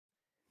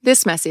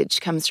This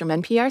message comes from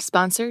NPR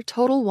sponsor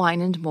Total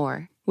Wine &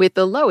 More. With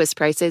the lowest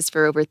prices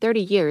for over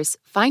 30 years,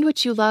 find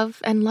what you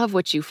love and love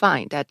what you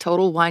find at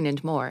Total Wine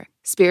 & More.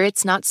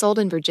 Spirits not sold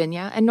in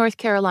Virginia and North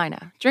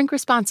Carolina. Drink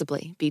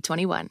responsibly.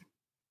 B21.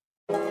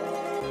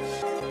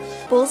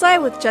 Bullseye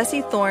with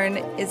Jesse Thorne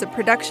is a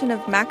production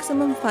of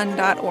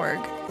MaximumFun.org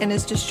and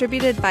is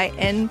distributed by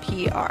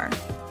NPR.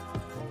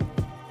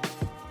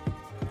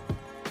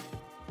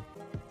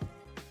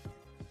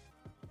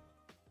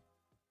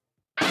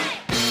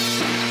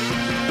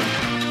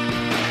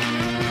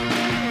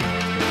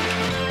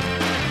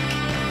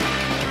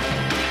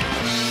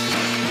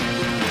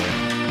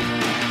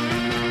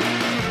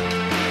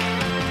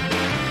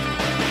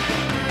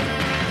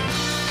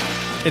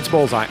 It's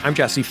Bullseye. I'm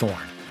Jesse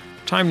Thorne.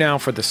 Time now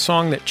for the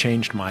song that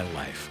changed my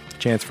life. A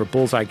chance for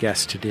Bullseye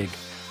guests to dig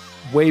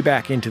way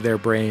back into their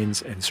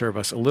brains and serve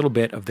us a little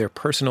bit of their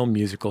personal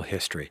musical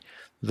history,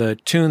 the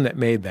tune that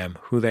made them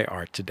who they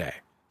are today.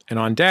 And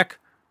on deck,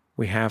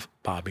 we have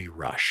Bobby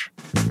Rush.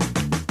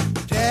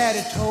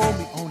 Daddy told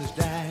me on his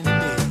dying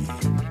day,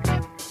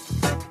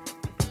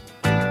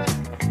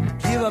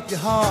 give up your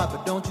heart,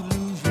 but don't you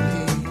lose your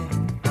head.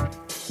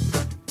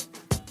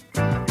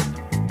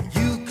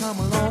 You come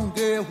along,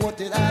 girl, what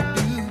did I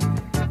do?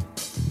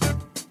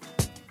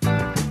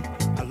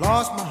 I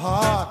lost my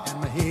heart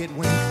and my head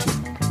went too.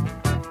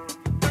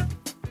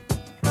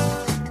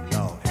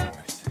 Lord have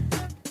mercy.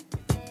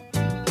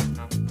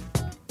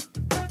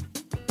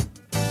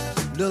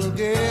 Little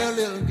girl,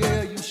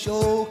 you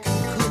sure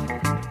can cook.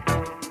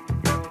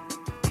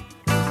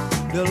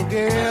 Little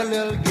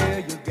girl,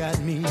 you got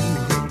me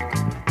hooked.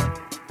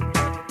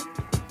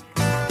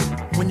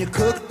 When you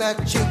cook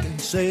that chicken,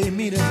 save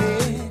me the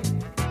head.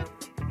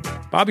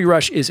 Bobby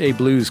Rush is a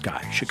blues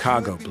guy,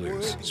 Chicago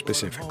blues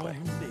specifically.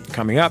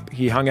 Coming up,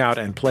 he hung out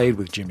and played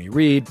with Jimmy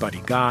Reed,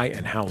 Buddy Guy,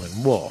 and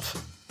Howlin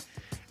Wolf.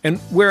 And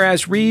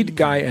whereas Reed,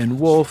 Guy, and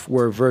Wolf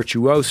were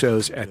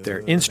virtuosos at their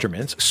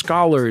instruments,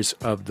 scholars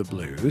of the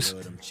blues,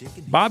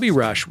 Bobby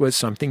Rush was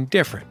something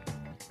different.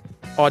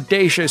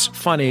 Audacious,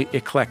 funny,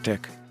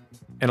 eclectic,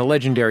 and a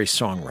legendary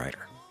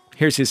songwriter.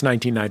 Here's his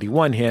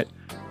 1991 hit,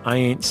 I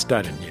Ain't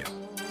Studdin' You.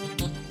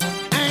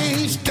 I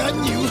ain't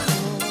studdin' you.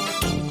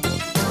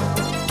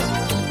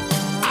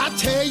 I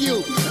tell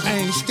you, I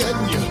ain't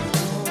studdin' you.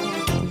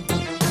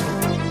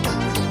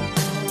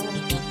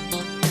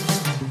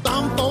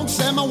 Some folks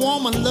say my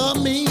woman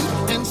love me,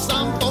 and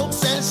some folks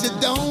say she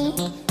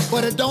don't.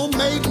 But it don't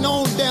make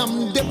no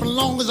damn difference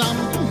long as I'm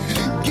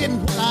getting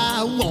what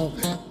I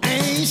want. I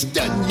ain't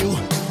studdin' you.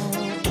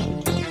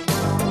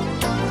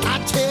 I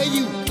tell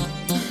you,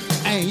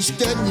 I ain't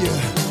studying you.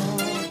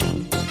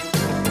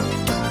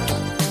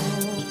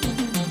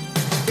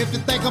 If you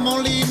think I'm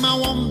gonna leave my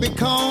woman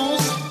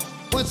because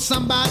what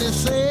somebody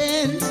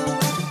said,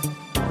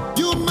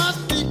 you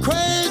must be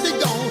crazy,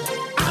 gone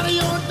out of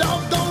your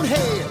doggone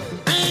head.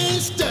 I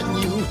ain't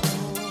studying you.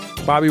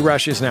 Bobby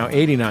Rush is now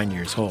 89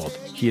 years old.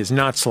 He is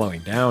not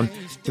slowing down.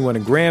 He won a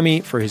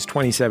Grammy for his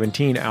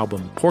 2017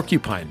 album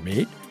Porcupine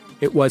Meat.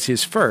 It was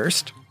his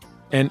first,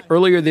 and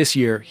earlier this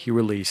year he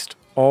released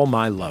All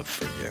My Love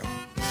for You.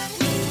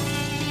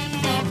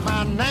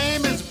 My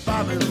name is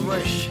Bobby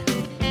Rush.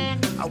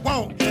 I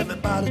want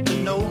everybody to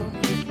know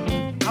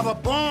I was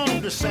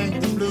born to sing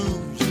the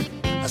blues.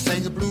 I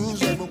sing the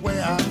blues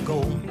everywhere I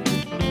go.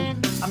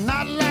 I'm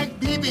not like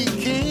B.B.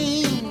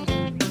 King.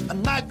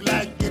 I'm not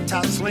like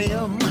Guitar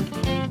Slim.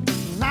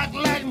 Not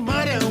like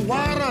Muddy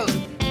Waters,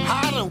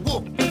 Howlin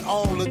Wolf, and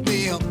all of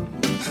them.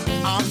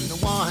 I'm the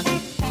one.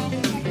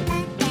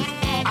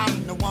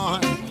 I'm the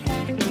one.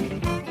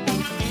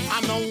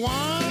 I'm the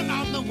one,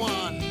 I'm the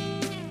one,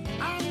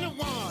 I'm the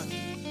one.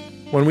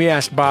 When we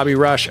asked Bobby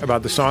Rush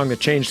about the song that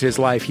changed his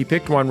life, he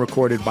picked one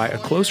recorded by a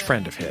close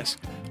friend of his,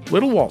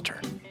 Little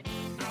Walter.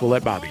 We'll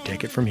let Bobby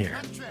take it from here.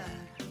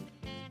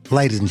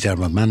 Ladies and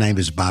gentlemen, my name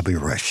is Bobby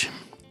Rush.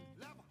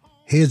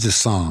 Here's a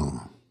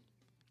song,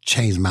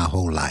 changed my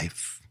whole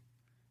life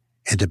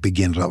and the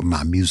beginning of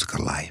my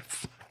musical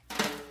life.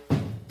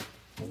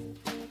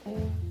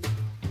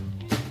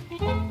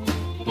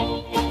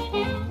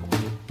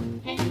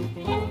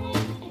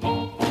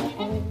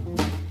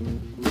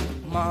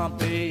 My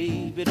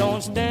baby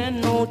don't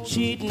stand no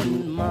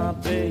cheating, my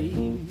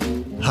baby.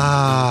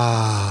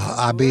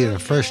 I be the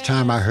first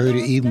time I heard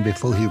it even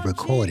before he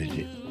recorded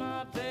it.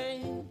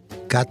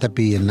 Got to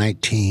be in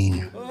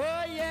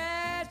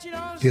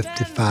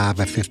 1955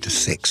 or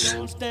 56.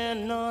 Don't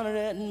stand on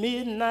that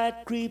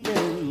midnight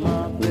creeping,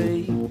 my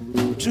baby.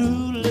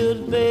 True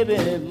little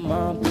baby,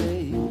 my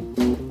baby.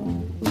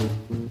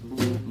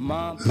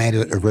 Man,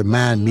 it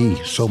remind me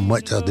so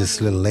much of this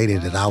little lady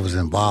that I was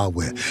involved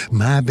with.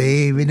 My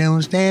baby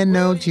don't stand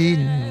no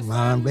cheating,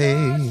 my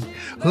baby.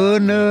 Oh,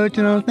 no,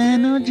 she don't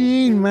stand no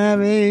cheating, my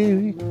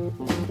baby.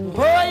 Oh,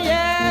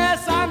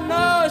 yes, I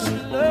know she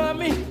love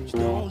me. She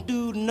don't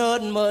do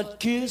nothing but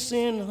kiss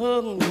and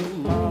hug me,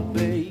 my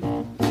baby.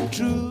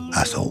 True.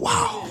 I said,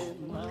 wow,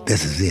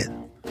 this is it.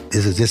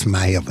 This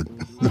my heaven.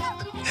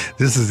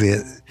 This is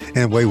it.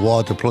 And the way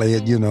Walter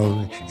played, it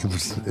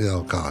was,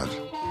 oh, God.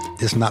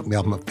 Just knocked me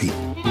off my feet.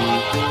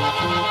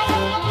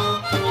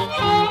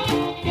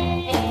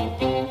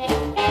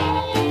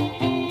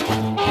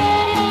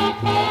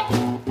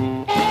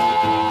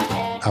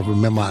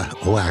 remember,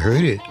 I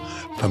heard it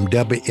from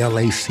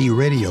WLAC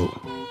radio.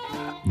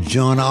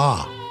 John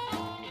R.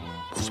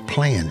 was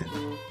playing it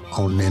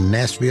in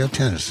Nashville,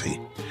 Tennessee.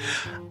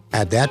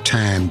 At that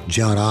time,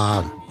 John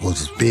R.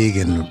 was big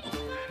in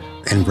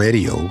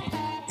radio,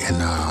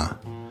 and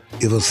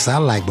it was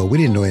satellite, but we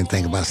didn't know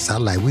anything about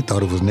satellite. We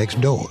thought it was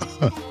next door,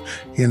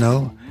 you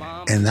know.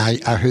 And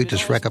I heard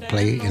this record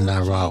play, and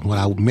when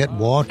I met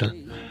Walter,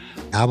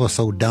 I was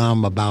so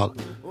dumb about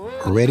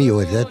radio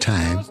at that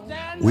time.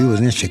 We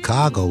was in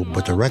Chicago,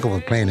 but the record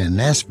was playing in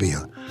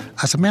Nashville.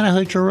 I said, man, I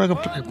heard your record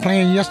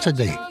playing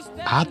yesterday.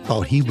 I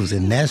thought he was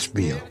in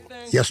Nashville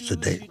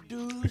yesterday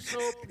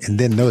and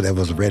didn't know that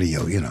was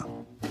radio, you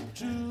know.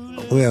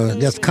 Well,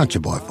 that's country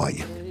boy for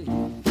you.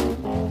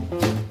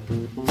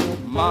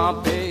 My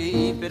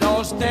baby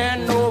don't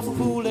stand no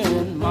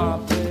fooling, my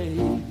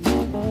baby.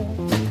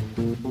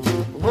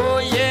 Oh,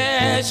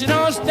 yeah, she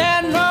don't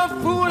stand no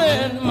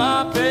fooling,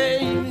 my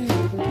baby.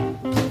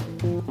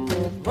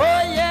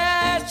 Oh,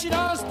 yeah, she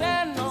don't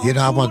stand no. You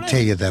know, I want to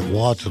tell you that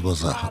Walter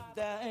was a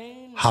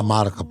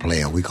harmonica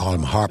player. We call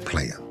him harp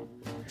player.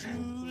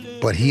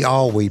 But he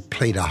always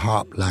played a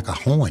harp like a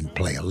horn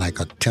player, like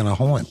a tenor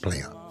horn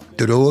player.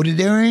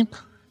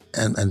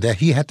 And that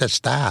he had that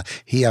style.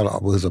 He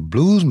was a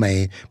blues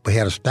man, but he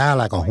had a style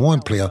like a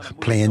horn player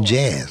playing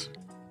jazz.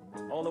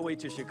 All the way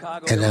to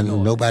Chicago, and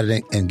then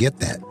nobody can get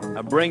that.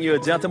 I bring you a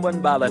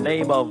gentleman by the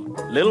name of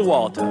Little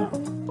Walter.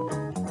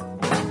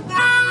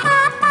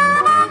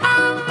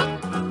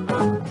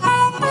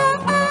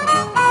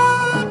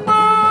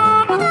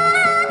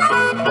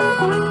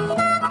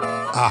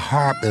 Our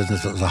harp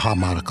business is a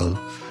harmonica,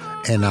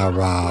 and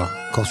our,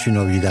 of course, you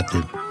know, you got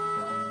the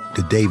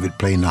David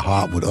playing the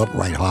harp with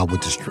upright harp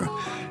with the string.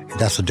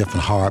 That's a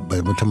different harp,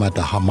 but we're talking about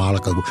the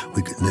harmonica.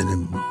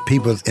 The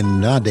people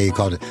in nowadays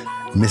call it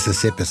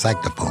Mississippi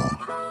saxophone.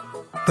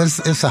 But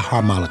it's a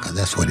harmonica.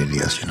 That's what it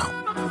is, you know.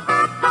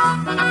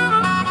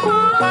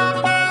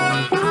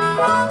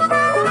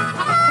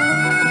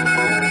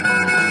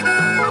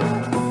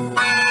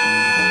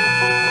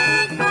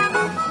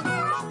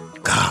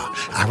 God,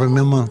 I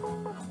remember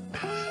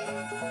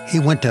he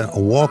went to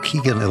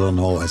Waukegan,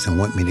 Illinois, and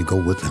wanted me to go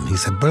with him. He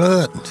said,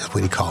 Bud, that's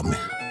what he called me.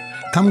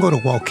 Come go to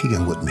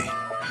Waukegan with me.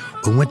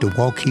 We went to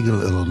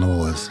Waukegan,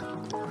 Illinois,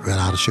 right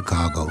out of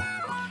Chicago.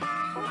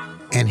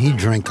 And he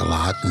drank a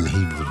lot, and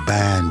he was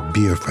buying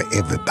beer for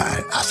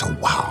everybody. I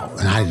said, wow.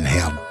 And I didn't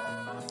have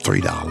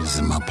 $3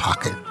 in my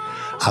pocket.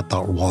 I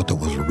thought Walter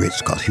was rich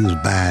because he was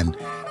buying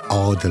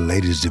all the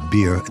ladies the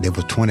beer. They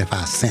was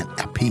 25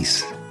 cents a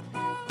piece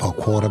for a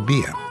quart of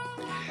beer.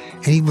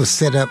 And he would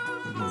set up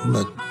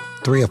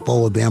 3 or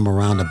 4 of them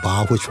around the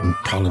bar, which was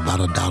probably about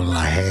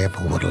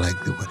 $1.50 or what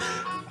like that.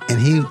 And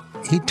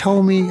he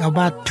told me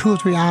about 2 or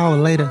 3 hours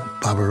later,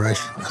 Bobby Rush.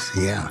 I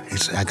said, yeah. He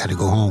said, I got to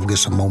go home and get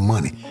some more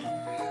money.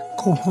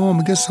 Go home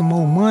and get some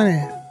more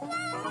money.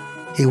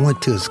 He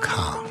went to his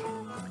car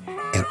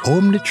and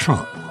opened the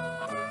trunk.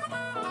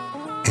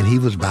 And he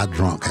was about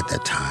drunk at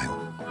that time.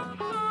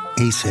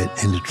 He said,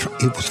 and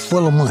it was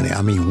full of money.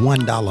 I mean,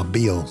 $1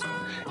 bills.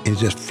 And it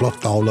just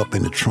fluffed all up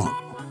in the trunk.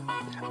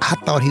 I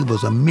thought he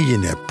was a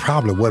millionaire.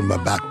 Probably wasn't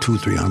about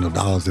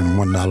 $200-300 in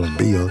 $1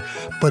 bill.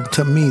 But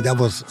to me,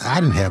 I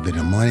didn't have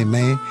any money,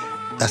 man.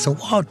 I said,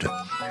 Walter,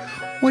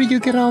 where did you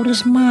get all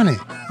this money?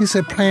 He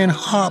said, playing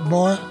harp,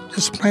 boy.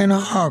 Just playing a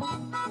harp.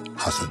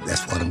 I said,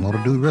 that's what I'm going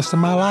to do the rest of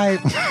my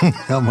life.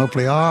 I'm going to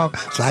play harp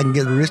so I can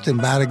get rich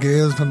and buy the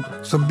girls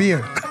some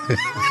beer.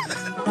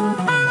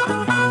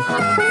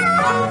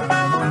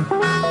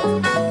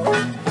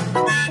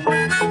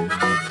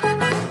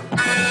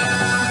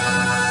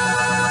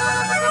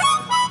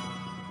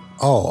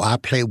 Oh, I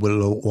played with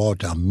Little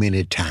Walter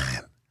many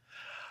times.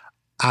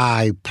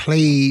 I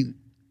played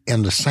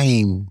in the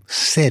same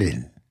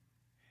setting.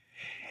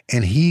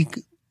 And he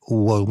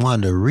was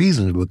one of the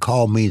reasons he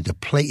called me to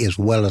play as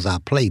well as I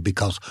play,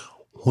 because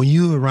when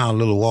you were around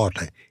Little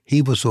Walter,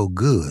 he was so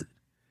good.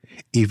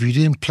 If you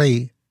didn't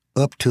play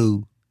up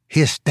to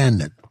his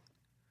standard,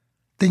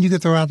 then you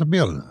get thrown out the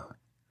building.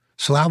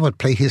 So I would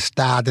play his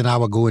style, then I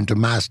would go into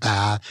my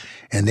style,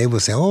 and they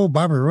would say, oh,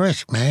 Bobby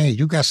Rush, man,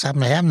 you got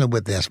something happening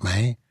with this,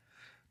 man.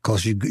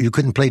 Because you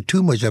couldn't play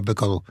too much of it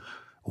because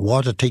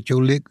Walter take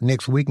your lick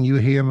next week and you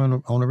hear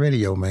him on the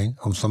radio, man,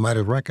 on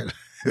somebody's record.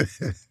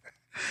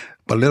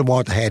 But Little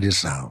Walter had his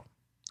sound.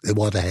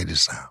 Little Walter had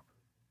his sound.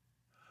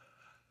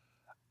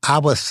 I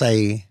would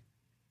say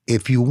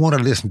if you want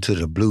to listen to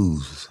the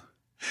blues,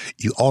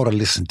 you ought to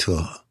listen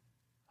to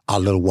our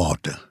Little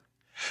Walter.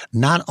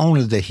 Not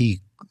only that he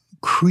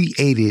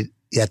created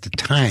at the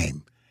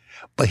time,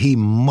 but he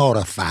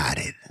modified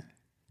it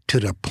to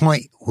the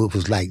point where it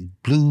was like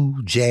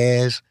blues,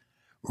 jazz,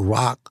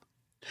 rock.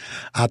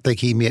 I think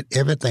he meant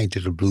everything to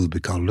the blues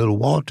because Little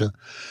Walter,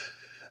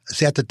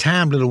 see, at the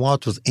time Little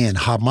Walter was in,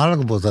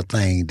 harmonica was a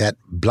thing that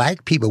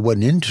black people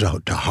wasn't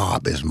into the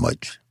harp as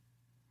much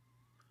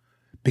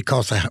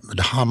because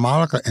the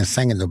harmonica and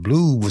singing the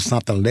blues was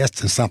something less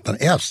than something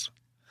else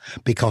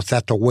because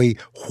that's the way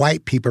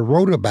white people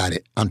wrote about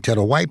it until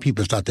the white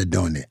people started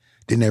doing it.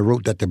 Then they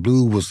wrote that the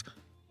blues was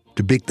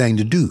the big thing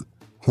to do.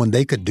 when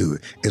they could do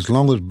it. As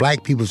long as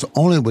black people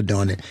only were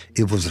doing it,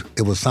 it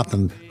was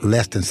something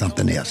less than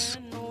something else.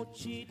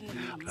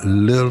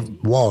 Little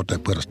Walter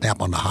put a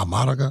stamp on the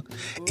harmonica.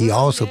 He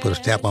also put a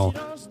stamp on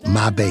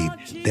My Baby.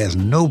 There's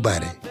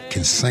nobody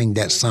can sing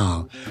that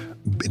song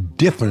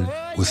different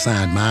with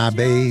sign My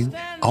Babe.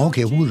 I don't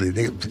care who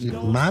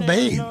My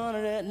Babe.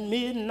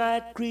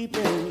 Midnight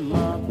creeping,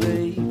 my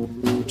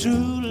babe,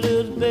 true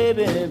little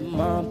baby,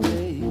 my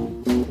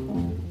babe,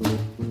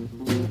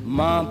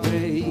 my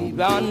babe.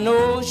 I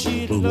know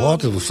she. But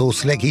Walter was so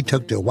slick, he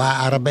took the Y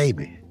out of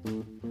baby.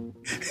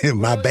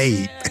 My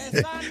babe,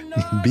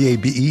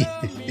 B-A-B-E.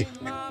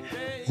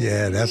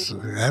 Yeah, that's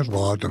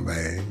Walter,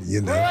 man.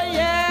 You know. Oh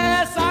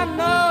yes, I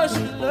know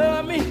she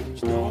love me.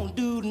 She don't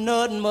do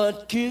nothing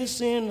but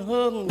kiss and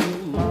hug me,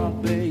 my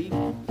babe.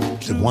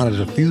 It's one of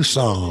the few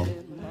songs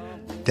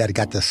that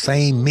got the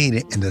same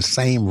meaning and the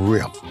same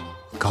riff.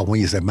 Because when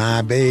you say,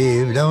 my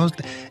babe,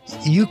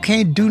 you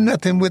can't do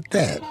nothing with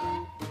that.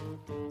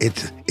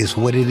 It's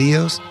what it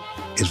is.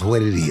 It's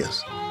what it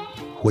is.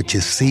 What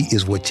you see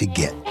is what you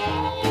get.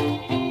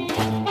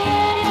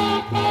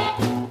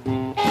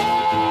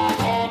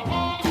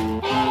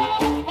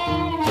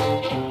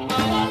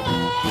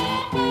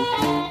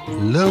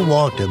 Little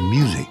Walter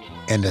music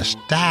and the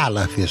style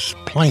of his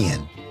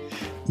playing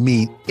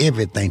mean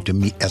everything to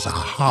me as a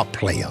harp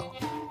player.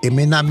 It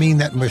may not mean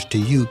that much to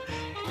you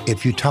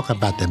if you talk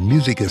about the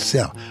music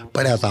itself,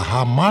 but as a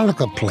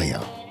harmonica player,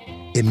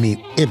 it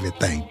means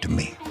everything to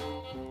me.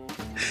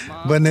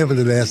 But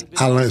nevertheless,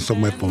 I learned so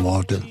much from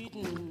Walter,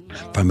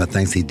 from the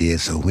things he did.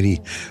 So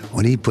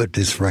when he put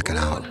this record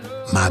out,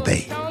 My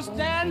Babe. Don't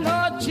stand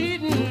no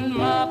cheating,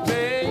 my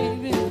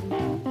baby.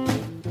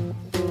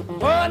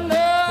 Oh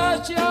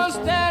no, she don't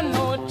stand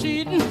no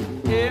cheating.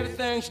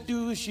 Everything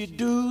she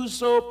do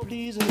so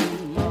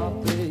pleasing, my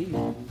baby.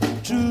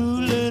 True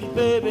little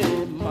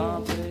baby, my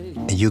baby.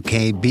 And you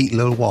can't beat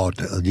Little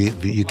Walter.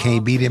 You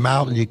can't beat him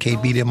out, and you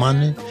can't beat him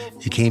under.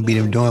 You can't beat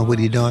him doing what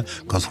he doing,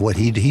 because what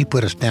he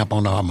put a stamp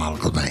on the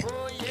harmonica, man.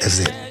 That's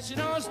it. She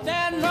don't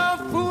stand no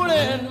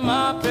fooling,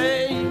 my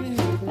baby.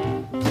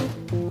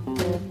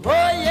 Oh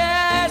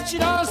yeah, she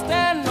don't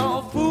stand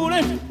no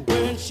fooling.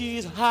 When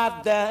she's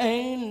hot, there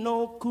ain't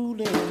no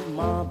cooling,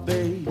 my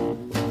baby.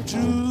 True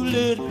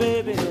little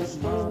baby,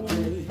 my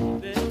baby.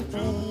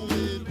 True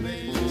little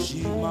baby,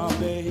 she's my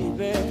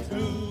baby.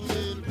 True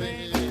little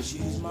baby,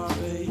 she's my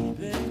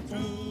baby.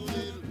 True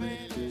little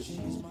baby,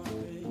 she's my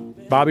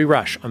baby. Bobby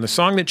Rush on the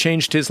song that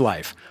changed his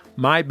life,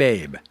 My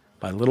Babe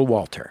by Little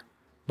Walter.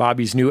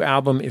 Bobby's new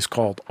album is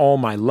called All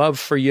My Love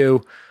for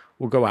You.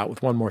 We'll go out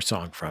with one more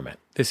song from it.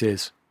 This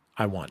is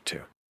I Want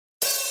To.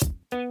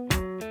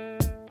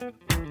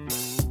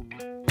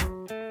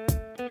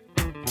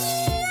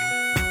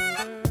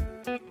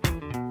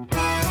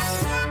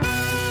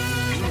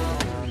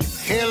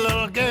 Hey,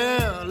 little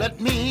girl, let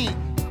me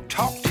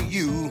talk to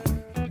you.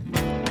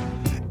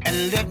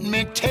 And let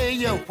me tell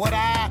you what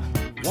I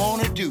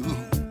want to do.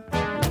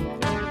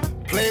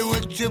 Play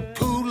with your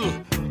poodle,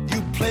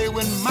 you play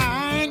with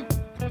mine.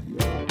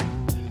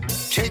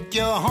 Take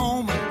you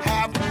home and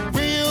have a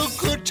real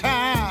good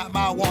time.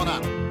 I want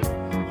to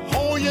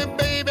hold you,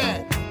 baby,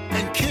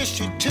 and kiss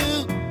you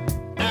too.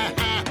 That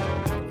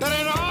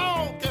ain't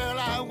all, girl,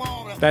 I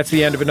want to. That's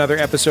the end of another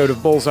episode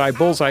of Bullseye.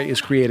 Bullseye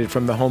is created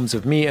from the homes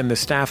of me and the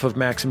staff of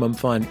Maximum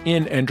Fun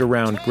in and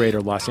around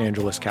greater Los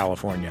Angeles,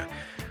 California.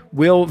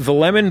 Will the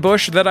lemon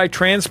bush that I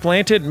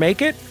transplanted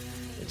make it?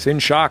 It's in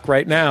shock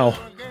right now.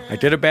 I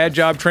did a bad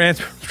job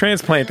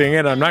transplanting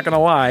it, I'm not going to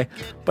lie,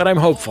 but I'm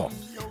hopeful.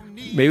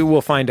 Maybe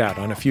we'll find out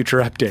on a future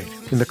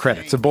update in the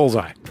credits of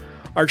Bullseye.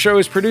 Our show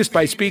is produced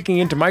by Speaking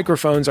Into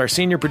Microphones. Our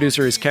senior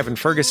producer is Kevin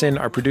Ferguson.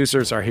 Our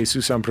producers are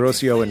Jesus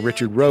Ambrosio and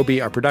Richard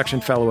Roby. Our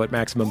production fellow at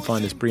Maximum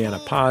Fun is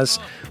Brianna Paz.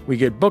 We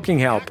get booking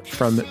help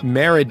from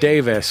Mara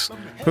Davis,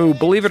 who,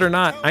 believe it or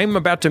not, I'm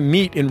about to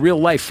meet in real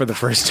life for the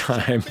first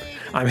time.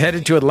 I'm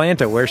headed to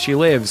Atlanta, where she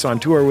lives, on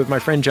tour with my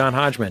friend John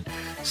Hodgman.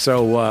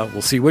 So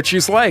we'll see what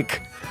she's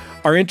like.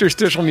 Our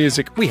interstitial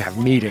music, we have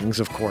meetings,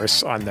 of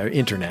course, on the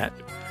internet.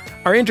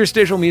 Our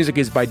interstitial music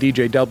is by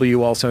DJ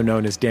W, also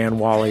known as Dan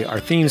Wally.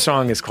 Our theme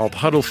song is called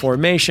Huddle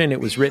Formation.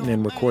 It was written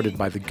and recorded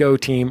by the Go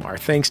team. Our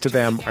thanks to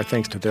them. Our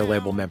thanks to their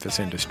label, Memphis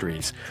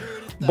Industries.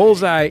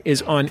 Bullseye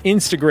is on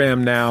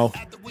Instagram now.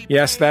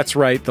 Yes, that's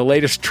right. The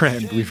latest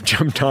trend. We've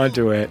jumped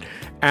onto it.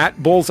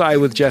 At Bullseye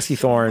with Jesse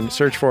Thorne.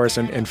 Search for us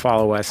and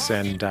follow us.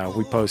 And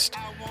we post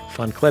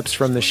fun clips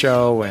from the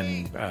show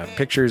and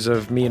pictures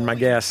of me and my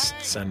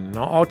guests and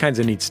all kinds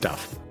of neat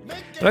stuff.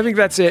 And I think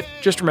that's it.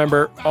 Just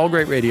remember, all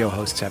great radio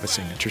hosts have a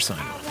signature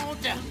sign-off.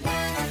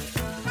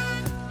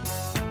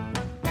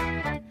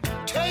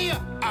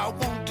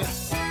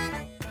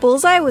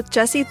 Bullseye with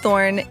Jesse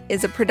Thorne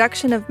is a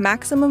production of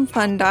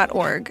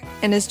MaximumFun.org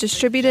and is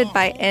distributed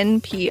by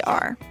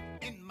NPR.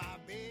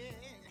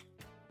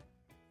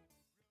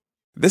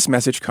 This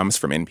message comes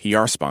from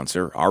NPR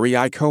sponsor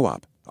REI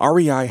Co-op.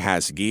 REI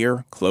has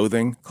gear,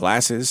 clothing,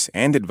 classes,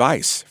 and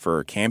advice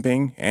for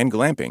camping and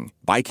glamping,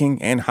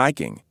 biking and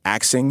hiking,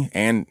 axing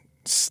and,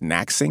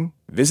 Snacksing?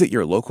 Visit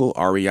your local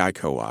REI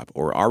co-op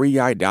or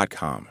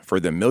rei.com for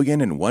the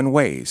 1,000,001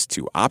 ways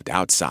to opt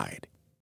outside.